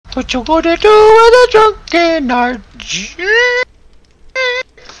What you gonna do with a drunken RG?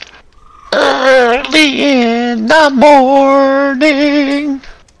 Early in the morning.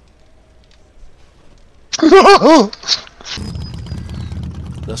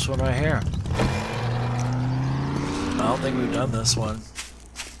 This one right here. I don't think we've done this one.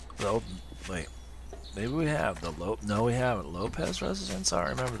 Well, wait. Maybe we have. No, we haven't. Lopez residence? I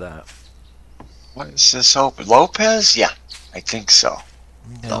don't remember that. What is this open? Lopez? Yeah, I think so.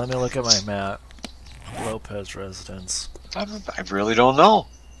 Okay, let me look at my map. Lopez residence. I really don't know.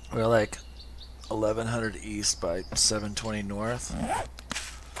 We're like 1100 east by 720 north.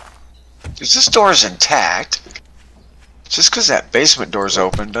 Because this door is intact. Just because that basement door's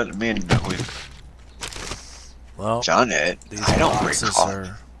open doesn't mean that we've done it. I don't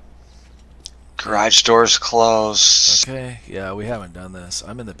recall. Garage door's closed. Okay, yeah, we haven't done this.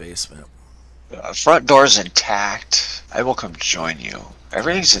 I'm in the basement. Front door's intact. I will come join you.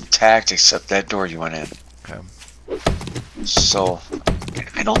 Everything's intact except that door you went in. Okay. So,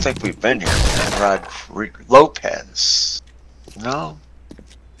 I don't think we've been here. Lopez. No.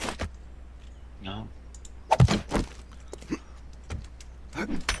 No.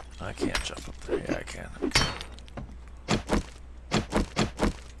 I can't jump up there. Yeah, I can. Okay.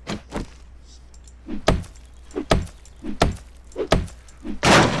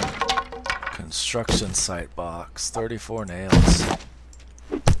 Construction site box. 34 nails.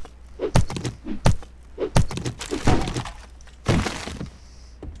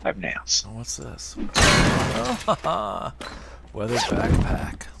 5 nails. Oh, what's this? Oh, weather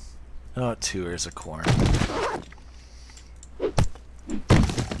backpack. Oh, 2 ears of corn.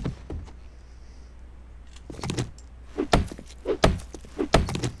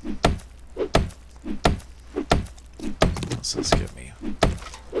 What's this give me?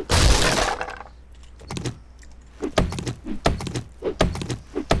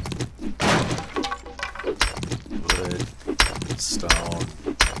 Wood, stone.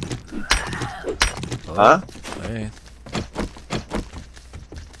 Oh, huh? Hey.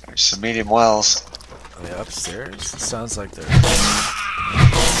 There's some medium wells. Are they upstairs? It sounds like they're...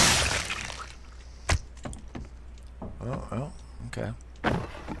 Oh, okay.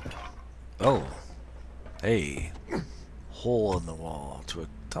 Oh. Hey. Hole in the wall to a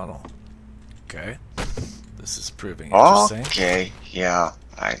tunnel. Okay. This is proving interesting. Okay, yeah.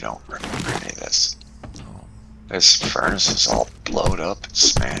 I don't remember any of this. Oh. This furnace is all blowed up and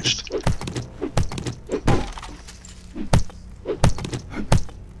smashed.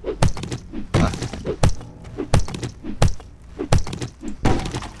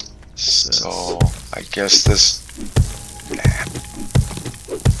 So, I guess this...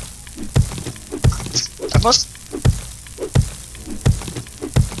 I must...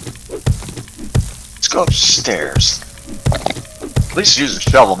 Let's go upstairs. At least use the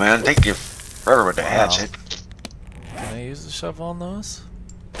shovel, man. Take you forever with the hatchet. Can I use the shovel on those?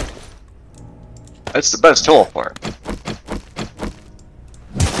 That's the best tool for it.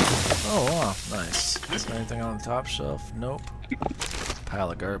 Oh, wow. Nice. Is there anything on the top shelf? Nope.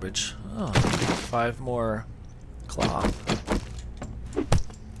 Pile of garbage. Oh, 5 more cloth.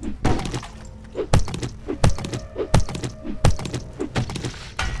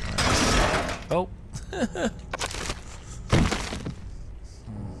 Oh.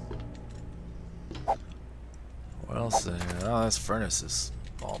 What else is there? Oh, this furnace is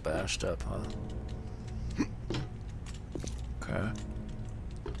all bashed up, huh? Okay.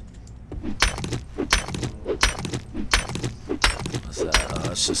 What's that? Oh,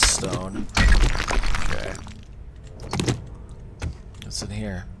 that's just stone. Okay. What's in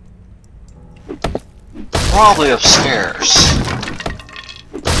here? Probably upstairs.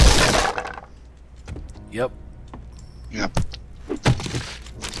 Yep. Yep.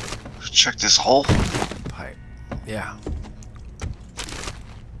 Check this hole. Pipe. Yeah.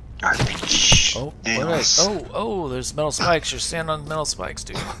 Garbage. Oh, oh, there's metal spikes. You're standing on metal spikes,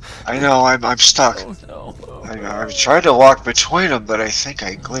 dude. I know, I'm stuck. Oh, no. Oh, I've tried to walk between them, but I think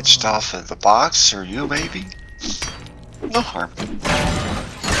I glitched off of the box, or you maybe? No harm.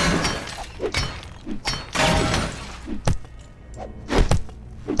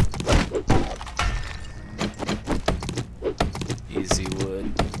 Easy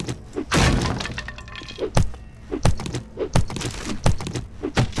wood.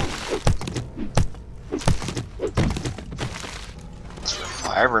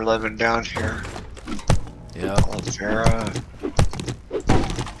 Fiber living down here. Yeah. Vera.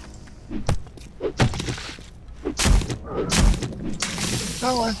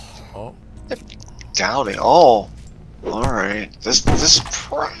 Oh. Doubting. Oh. Alright. This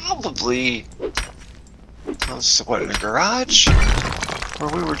probably... What, in the garage? Where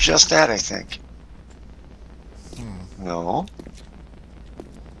we were just at, I think. No.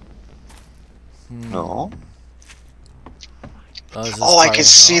 No. Oh, I can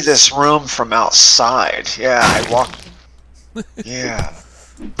see this room from outside. Yeah, I walked. Yeah.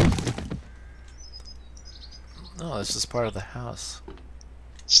 No, this is part of the house.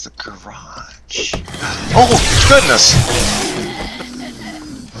 It's the garage. Oh, goodness!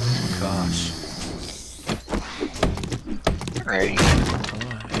 Gosh. Alright.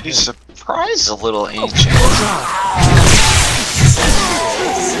 You surprised a little ancient.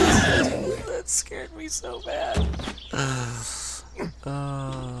 That scared me so bad.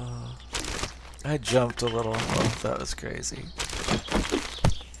 I jumped a little. Oh, that was crazy.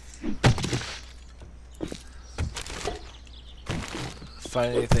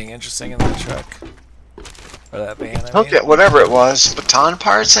 Find anything interesting in that truck? Or that van? I Look at whatever it was. Baton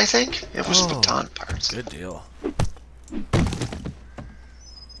parts, I think? It was baton parts. Good deal.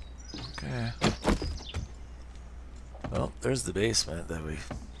 Okay. Well, there's the basement that we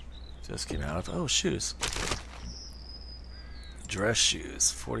just came out of. Oh, shoes. Dress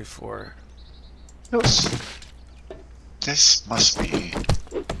shoes, 44. This must be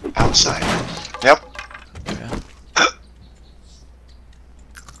outside. Yep. Okay.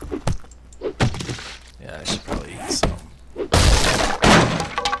 Yeah, I should probably eat some.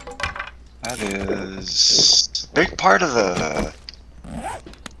 That is a big part of the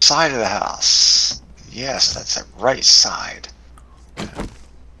side of the house. Yes, that's the right side.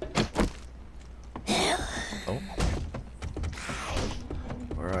 Oh.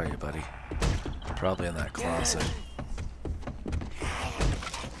 Where are you, buddy? Probably in that closet.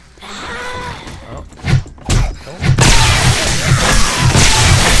 Oh.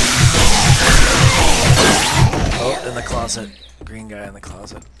 Oh, in the closet. Green guy in the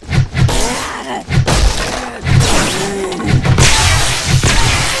closet.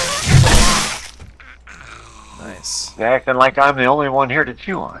 Nice. They're acting like I'm the only one here to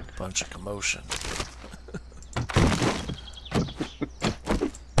chew on. Bunch of commotion.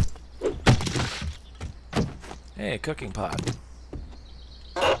 Hey, cooking pot.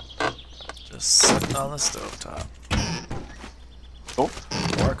 Just sitting on the stovetop. Oh.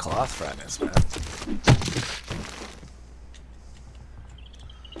 More cloth fragments, man.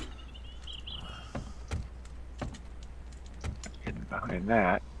 Hidden behind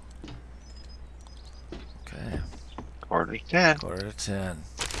that. Okay. Quarter to 10. Quarter to 10.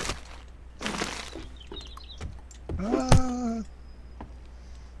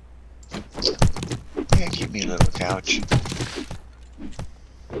 Yeah, give me a little couch.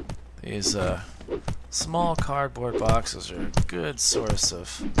 These small cardboard boxes are a good source of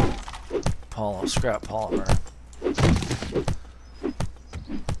scrap polymer.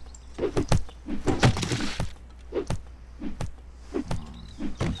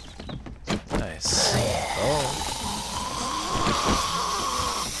 Nice.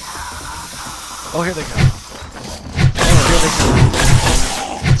 Oh, here they come. Oh, here they come.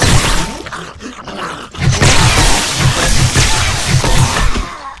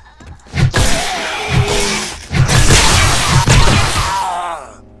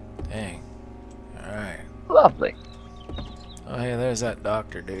 Dang. Alright. Lovely. Oh, hey, there's that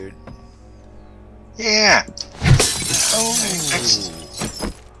doctor dude. Yeah. Oh.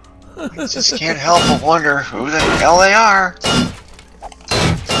 I just can't help but wonder who the hell they are.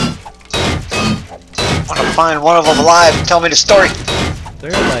 I want to find one of them alive and tell me the story.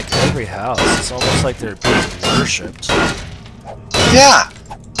 They're in like every house. It's almost like they're being worshipped. Yeah.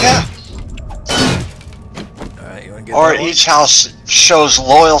 Yeah. Alright, you wanna get Or that one? each house shows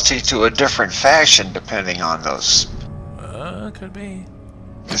loyalty to a different faction depending on those. Could be.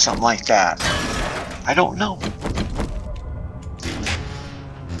 Something like that. I don't know.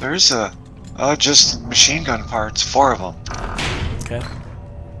 There's just machine gun parts, 4 of them. Okay.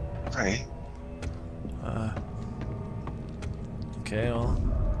 Okay. Okay, well,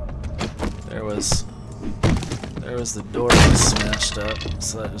 there was the door that was smashed up,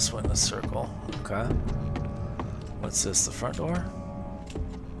 so that just went in a circle. Okay. What's this, the front door?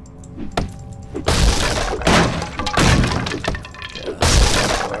 Yeah, that's the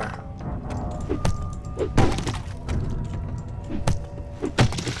front door.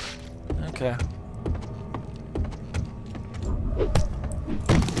 Okay.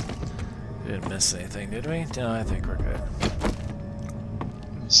 We didn't miss anything, did we? No, I think we're good.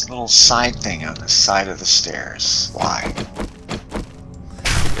 This little side thing on the side of the stairs. Why?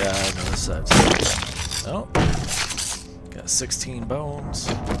 Yeah, I noticed that too. Oh. Got 16 bones.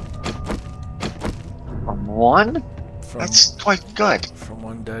 From one? That's quite good. From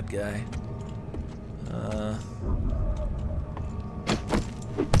one dead guy.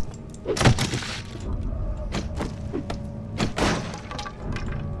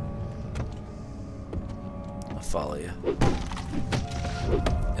 follow you.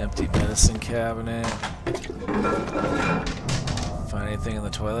 Empty medicine cabinet. Find anything in the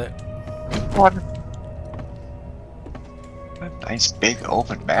toilet? What? A nice big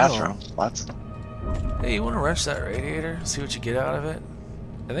open bathroom. Lots of... Hey, you want to wrench that radiator? See what you get out of it?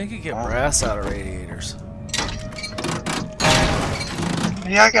 I think you get brass out of radiators.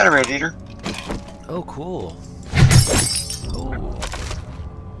 Yeah, I got a radiator. Oh, cool. Oh.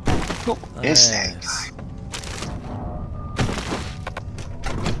 Who is that guy?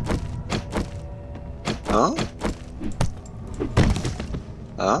 Huh?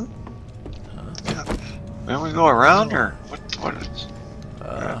 Huh? When we go around, or what is...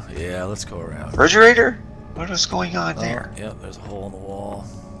 Yeah, let's go around. Refrigerator? What is going on there? Yep, there's a hole in the wall.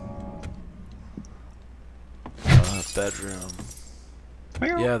 Bedroom.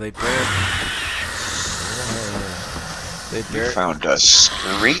 Yeah, they buried... They found a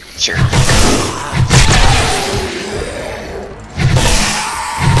screecher.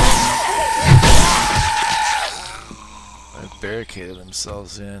 They barricaded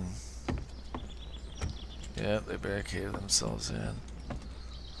themselves in. Yeah, they barricaded themselves in.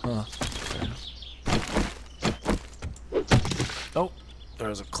 Huh. Okay. Oh, there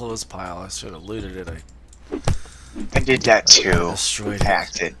was a clothes pile. I should have looted it. I did that too. Destroyed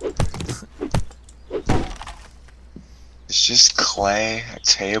Hacked it. It's just clay, a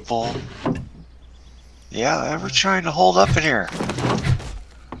table. Yeah, ever trying to hold up in here?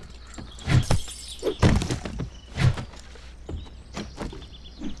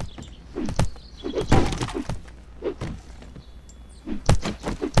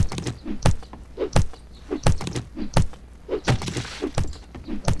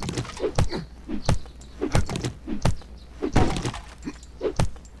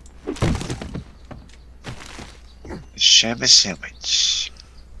 Sandwich.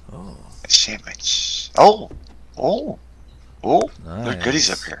 Oh. A sandwich. Oh. Oh. Oh. Nice. There's goodies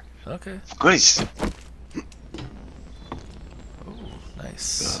up here. Okay. Goodies. Oh,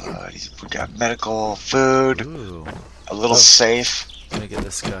 nice. We got medical, food, Ooh. a little safe. Let me get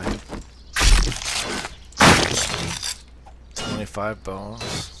this guy. 25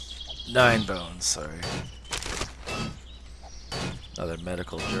 bones. 9 bones, sorry. Another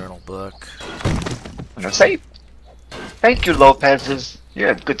medical journal book. No safe. Thank you, Lopez's. You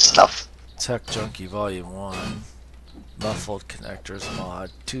had good stuff. Tech Junkie Volume 1. Muffled connectors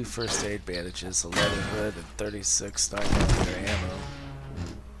mod. 2 first aid bandages, a leather hood, and 36 9mm ammo.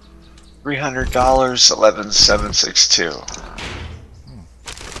 $300, 11762.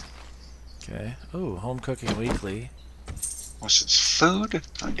 Okay. Ooh, home cooking weekly. What's this? Food?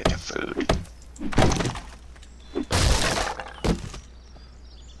 I'll get the food.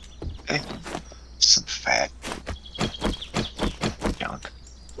 Hey, some fat junk.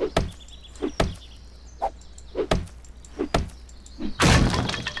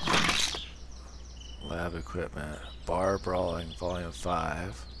 Lab equipment. Bar brawling, volume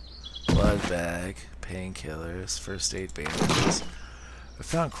 5. Blood bag, painkillers, first aid bandages. I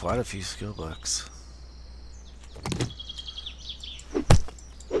found quite a few skill books.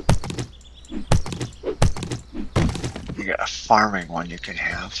 You got a farming one you can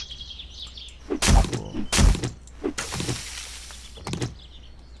have. Cool.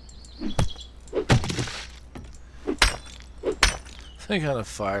 They got a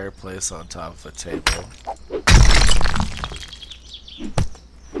fireplace on top of a table.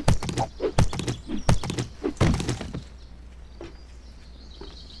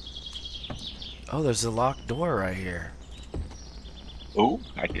 Oh, there's a locked door right here. Oh,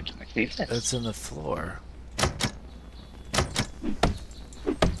 I didn't see that. It's in the floor.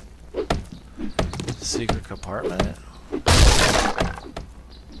 Secret compartment?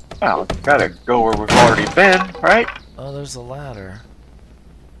 Well, gotta go where we've already been, right? Oh, there's a ladder.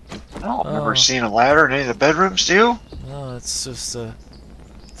 I don't remember seeing a ladder in any of the bedrooms, do you? No, it's just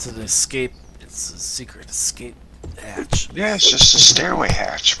it's an escape. It's a secret escape hatch. Yeah, it's just a stairway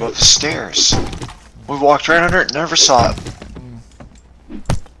hatch above the stairs. We walked right under it and never saw it.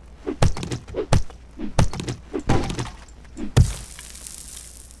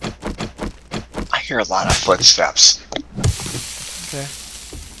 I hear a lot of footsteps. Okay.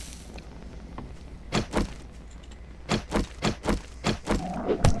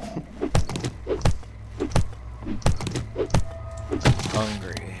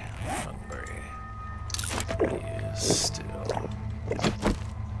 Hungry.